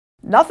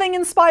Nothing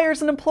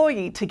inspires an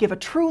employee to give a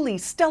truly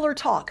stellar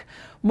talk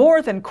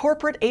more than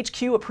corporate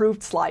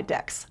HQ-approved slide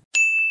decks.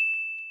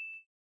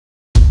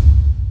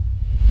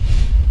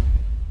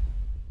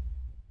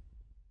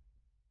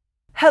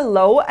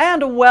 Hello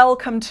and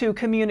welcome to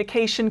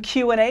Communication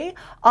Q&A.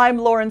 I'm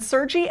Lauren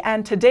Sergi,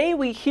 and today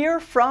we hear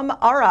from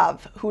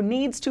Arav, who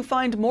needs to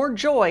find more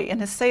joy in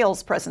his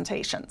sales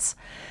presentations.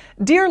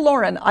 Dear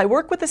Lauren, I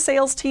work with the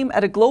sales team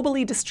at a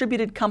globally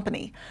distributed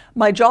company.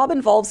 My job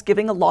involves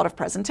giving a lot of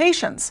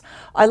presentations.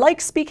 I like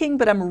speaking,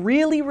 but I'm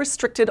really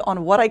restricted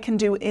on what I can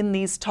do in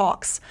these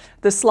talks.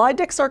 The slide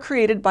decks are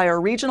created by our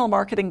regional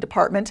marketing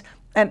department,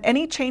 and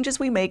any changes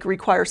we make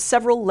require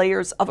several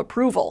layers of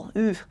approval.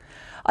 Ugh.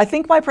 I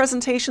think my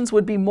presentations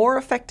would be more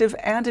effective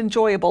and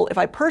enjoyable if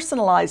I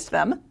personalized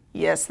them.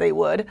 Yes, they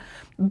would.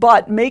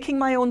 But making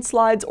my own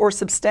slides or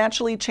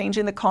substantially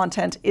changing the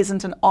content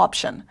isn't an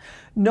option.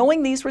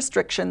 Knowing these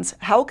restrictions,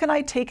 how can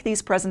I take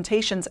these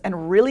presentations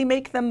and really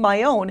make them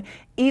my own,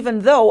 even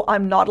though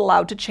I'm not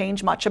allowed to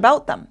change much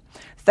about them?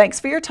 Thanks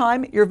for your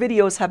time. Your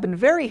videos have been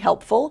very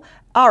helpful.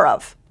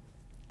 Arav.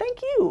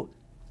 Thank you.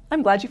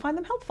 I'm glad you find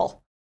them helpful.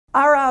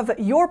 Arav,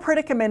 your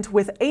predicament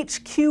with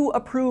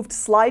HQ-approved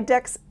slide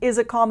decks is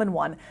a common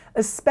one,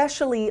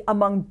 especially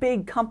among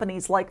big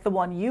companies like the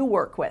one you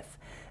work with.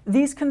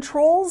 These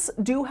controls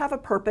do have a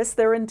purpose.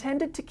 They're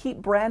intended to keep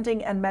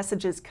branding and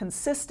messages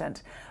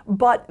consistent,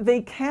 but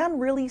they can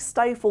really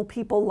stifle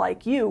people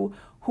like you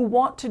who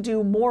want to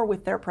do more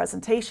with their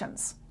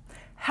presentations.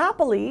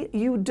 Happily,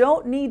 you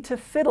don't need to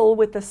fiddle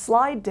with the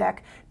slide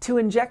deck to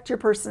inject your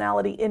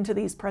personality into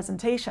these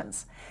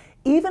presentations.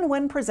 Even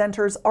when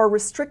presenters are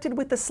restricted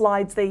with the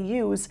slides they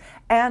use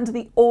and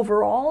the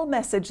overall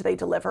message they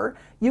deliver,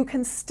 you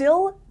can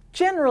still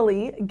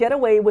generally get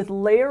away with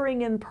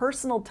layering in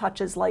personal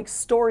touches like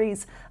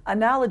stories,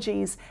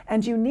 analogies,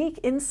 and unique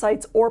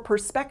insights or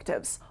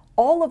perspectives,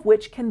 all of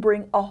which can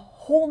bring a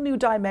whole new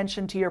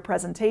dimension to your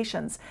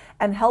presentations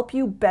and help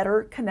you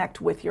better connect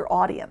with your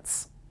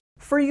audience.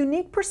 For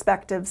unique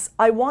perspectives,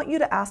 I want you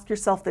to ask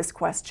yourself this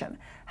question: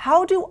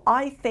 how do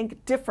I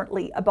think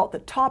differently about the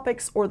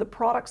topics or the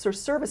products or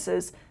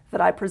services that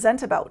I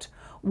present about?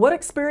 What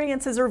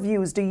experiences or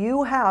views do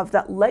you have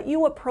that let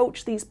you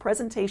approach these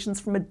presentations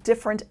from a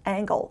different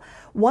angle,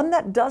 one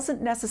that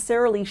doesn't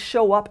necessarily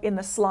show up in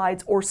the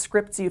slides or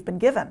scripts you've been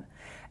given?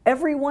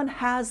 Everyone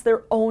has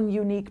their own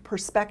unique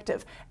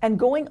perspective, and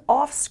going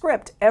off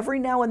script every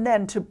now and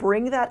then to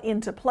bring that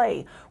into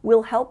play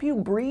will help you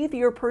breathe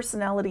your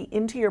personality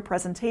into your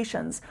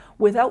presentations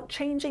without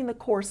changing the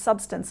core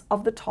substance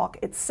of the talk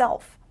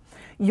itself.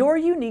 Your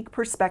unique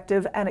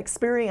perspective and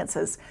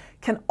experiences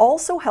can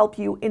also help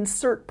you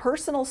insert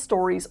personal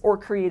stories or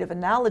creative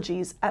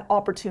analogies at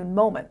opportune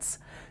moments.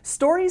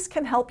 Stories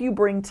can help you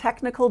bring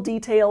technical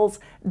details,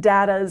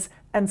 datas,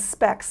 and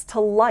specs to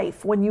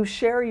life when you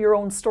share your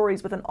own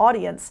stories with an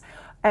audience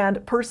and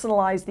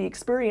personalize the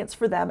experience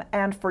for them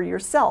and for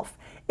yourself.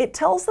 It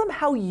tells them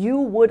how you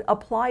would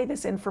apply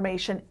this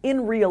information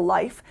in real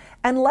life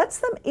and lets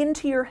them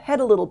into your head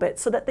a little bit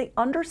so that they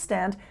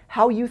understand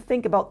how you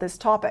think about this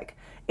topic.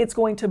 It's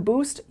going to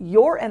boost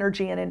your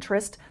energy and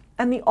interest,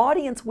 and the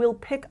audience will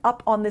pick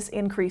up on this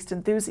increased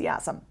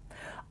enthusiasm.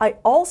 I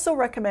also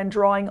recommend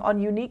drawing on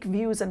unique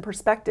views and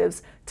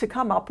perspectives to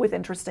come up with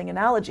interesting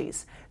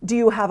analogies. Do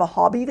you have a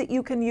hobby that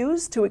you can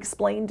use to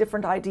explain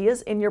different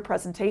ideas in your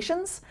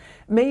presentations?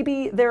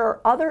 Maybe there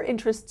are other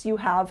interests you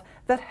have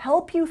that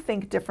help you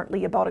think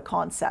differently about a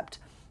concept.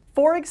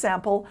 For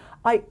example,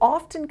 I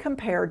often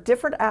compare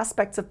different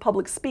aspects of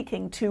public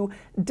speaking to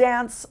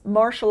dance,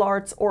 martial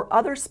arts, or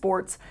other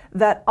sports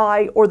that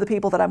I or the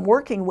people that I'm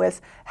working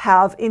with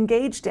have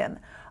engaged in.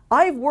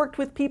 I've worked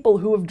with people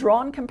who have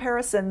drawn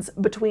comparisons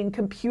between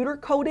computer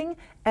coding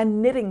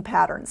and knitting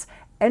patterns,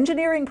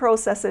 engineering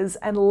processes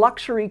and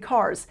luxury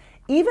cars,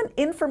 even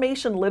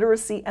information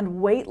literacy and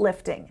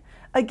weightlifting.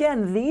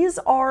 Again, these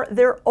are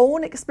their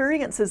own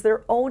experiences,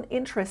 their own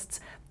interests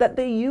that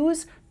they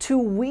use to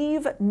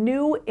weave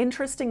new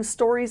interesting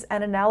stories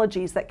and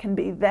analogies that can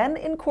be then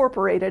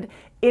incorporated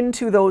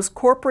into those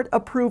corporate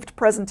approved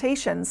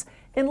presentations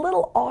in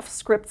little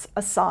off-scripts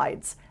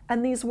asides.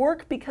 And these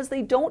work because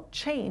they don't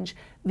change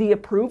the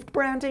approved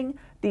branding,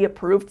 the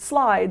approved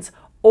slides,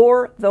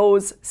 or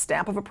those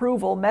stamp of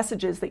approval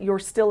messages that you're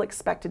still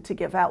expected to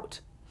give out.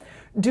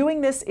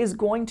 Doing this is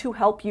going to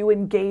help you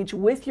engage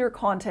with your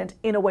content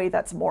in a way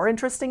that's more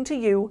interesting to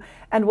you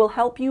and will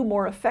help you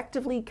more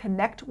effectively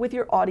connect with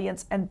your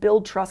audience and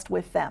build trust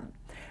with them.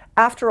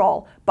 After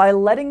all, by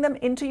letting them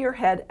into your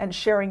head and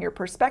sharing your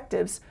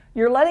perspectives,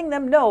 you're letting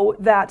them know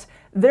that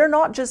they're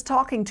not just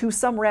talking to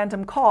some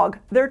random cog,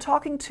 they're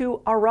talking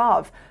to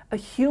Arav, a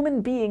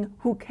human being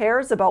who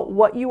cares about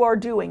what you are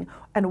doing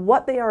and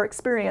what they are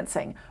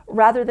experiencing,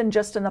 rather than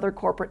just another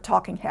corporate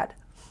talking head.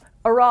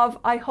 Arav,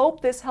 I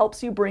hope this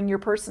helps you bring your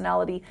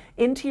personality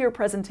into your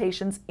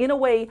presentations in a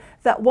way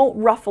that won't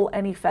ruffle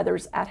any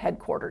feathers at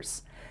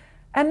headquarters.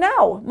 And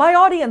now, my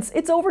audience,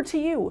 it's over to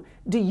you.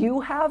 Do you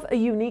have a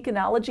unique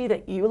analogy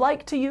that you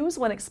like to use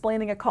when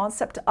explaining a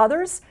concept to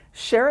others?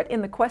 Share it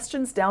in the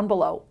questions down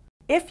below.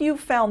 If you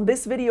found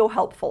this video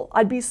helpful,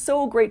 I'd be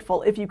so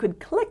grateful if you could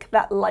click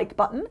that like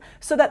button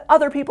so that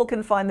other people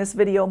can find this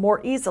video more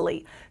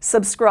easily.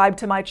 Subscribe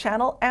to my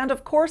channel and,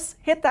 of course,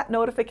 hit that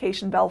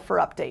notification bell for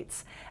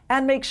updates.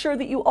 And make sure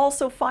that you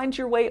also find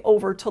your way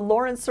over to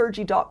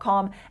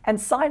laurensergi.com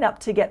and sign up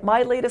to get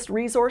my latest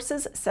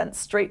resources sent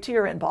straight to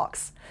your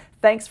inbox.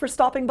 Thanks for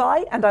stopping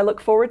by, and I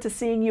look forward to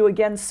seeing you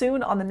again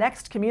soon on the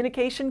next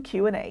Communication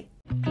Q&A.